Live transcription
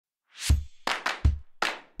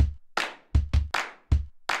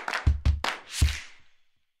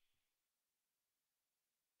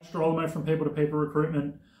Girolamo from People to People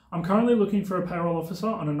Recruitment. I'm currently looking for a payroll officer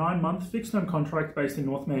on a 9-month fixed-term contract based in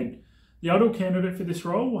Northmead. The ideal candidate for this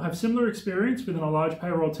role will have similar experience within a large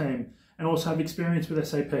payroll team and also have experience with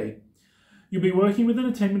SAP. You'll be working within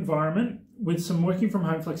a team environment with some working from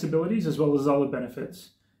home flexibilities as well as other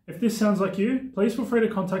benefits. If this sounds like you, please feel free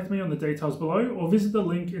to contact me on the details below or visit the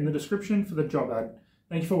link in the description for the job ad.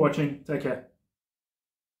 Thank you for watching. Take care.